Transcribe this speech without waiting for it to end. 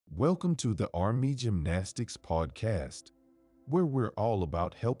Welcome to the Army Gymnastics Podcast, where we're all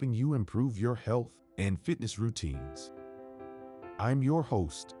about helping you improve your health and fitness routines. I'm your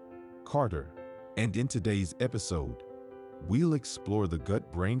host, Carter, and in today's episode, we'll explore the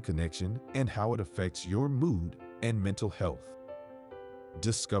gut-brain connection and how it affects your mood and mental health.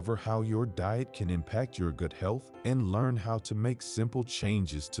 Discover how your diet can impact your gut health and learn how to make simple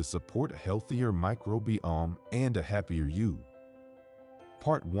changes to support a healthier microbiome and a happier you.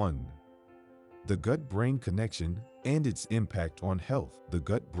 Part 1. The gut-brain connection and its impact on health. The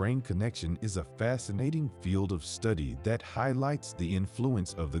gut-brain connection is a fascinating field of study that highlights the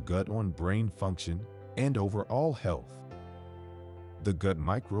influence of the gut on brain function and overall health. The gut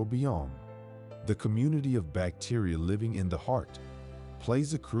microbiome, the community of bacteria living in the heart,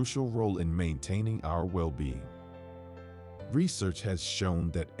 plays a crucial role in maintaining our well-being. Research has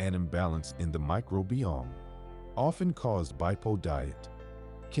shown that an imbalance in the microbiome, often caused by poor diet,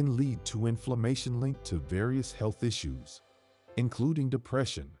 can lead to inflammation linked to various health issues, including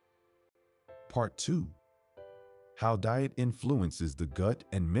depression. Part 2. How diet influences the gut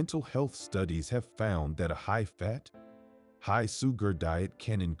and mental health. Studies have found that a high-fat, high-sugar diet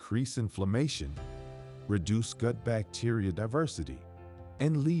can increase inflammation, reduce gut bacteria diversity,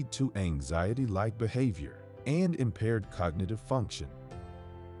 and lead to anxiety-like behavior and impaired cognitive function.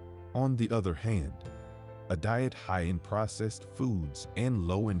 On the other hand, a diet high in processed foods and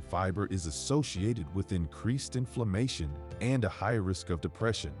low in fiber is associated with increased inflammation and a high risk of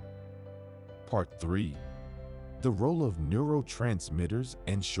depression. Part 3. The role of neurotransmitters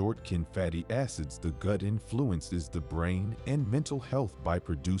and short-chain fatty acids. The gut influences the brain and mental health by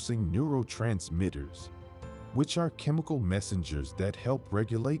producing neurotransmitters, which are chemical messengers that help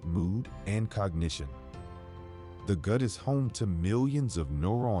regulate mood and cognition. The gut is home to millions of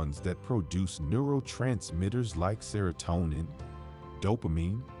neurons that produce neurotransmitters like serotonin,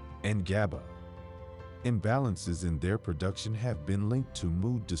 dopamine, and GABA. Imbalances in their production have been linked to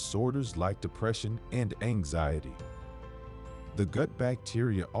mood disorders like depression and anxiety. The gut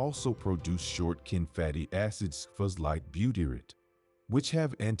bacteria also produce short-chain fatty acids like butyrate, which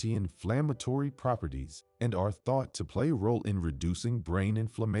have anti-inflammatory properties and are thought to play a role in reducing brain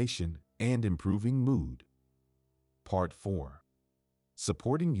inflammation and improving mood. Part 4.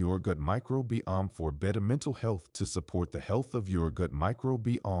 Supporting your gut microbiome. For better mental health. To support the health of your gut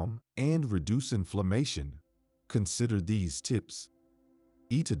microbiome and reduce inflammation, consider these tips.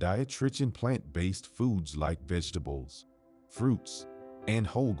 Eat a diet rich in plant-based foods like vegetables, fruits, and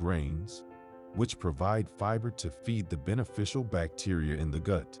whole grains, which provide fiber to feed the beneficial bacteria in the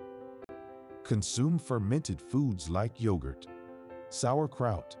gut. Consume fermented foods like yogurt,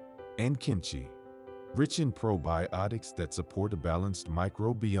 sauerkraut, and kimchi, rich in probiotics that support a balanced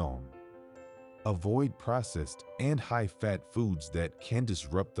microbiome. Avoid processed and high-fat foods that can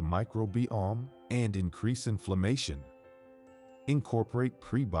disrupt the microbiome and increase inflammation. Incorporate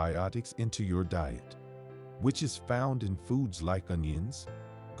prebiotics into your diet, which is found in foods like onions,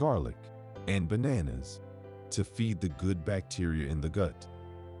 garlic, and bananas, to feed the good bacteria in the gut.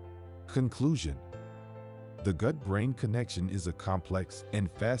 Conclusion. The gut-brain connection is a complex and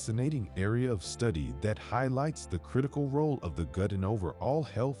fascinating area of study that highlights the critical role of the gut in overall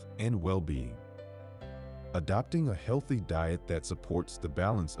health and well-being. Adopting a healthy diet that supports the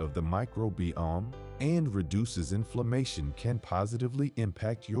balance of the microbiome and reduces inflammation can positively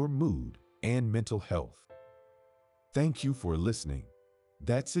impact your mood and mental health. Thank you for listening.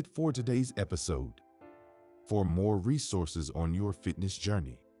 That's it for today's episode. For more resources on your fitness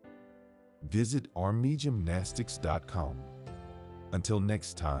journey, visit armygymnastics.com. Until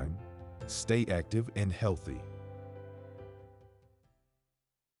next time, stay active and healthy.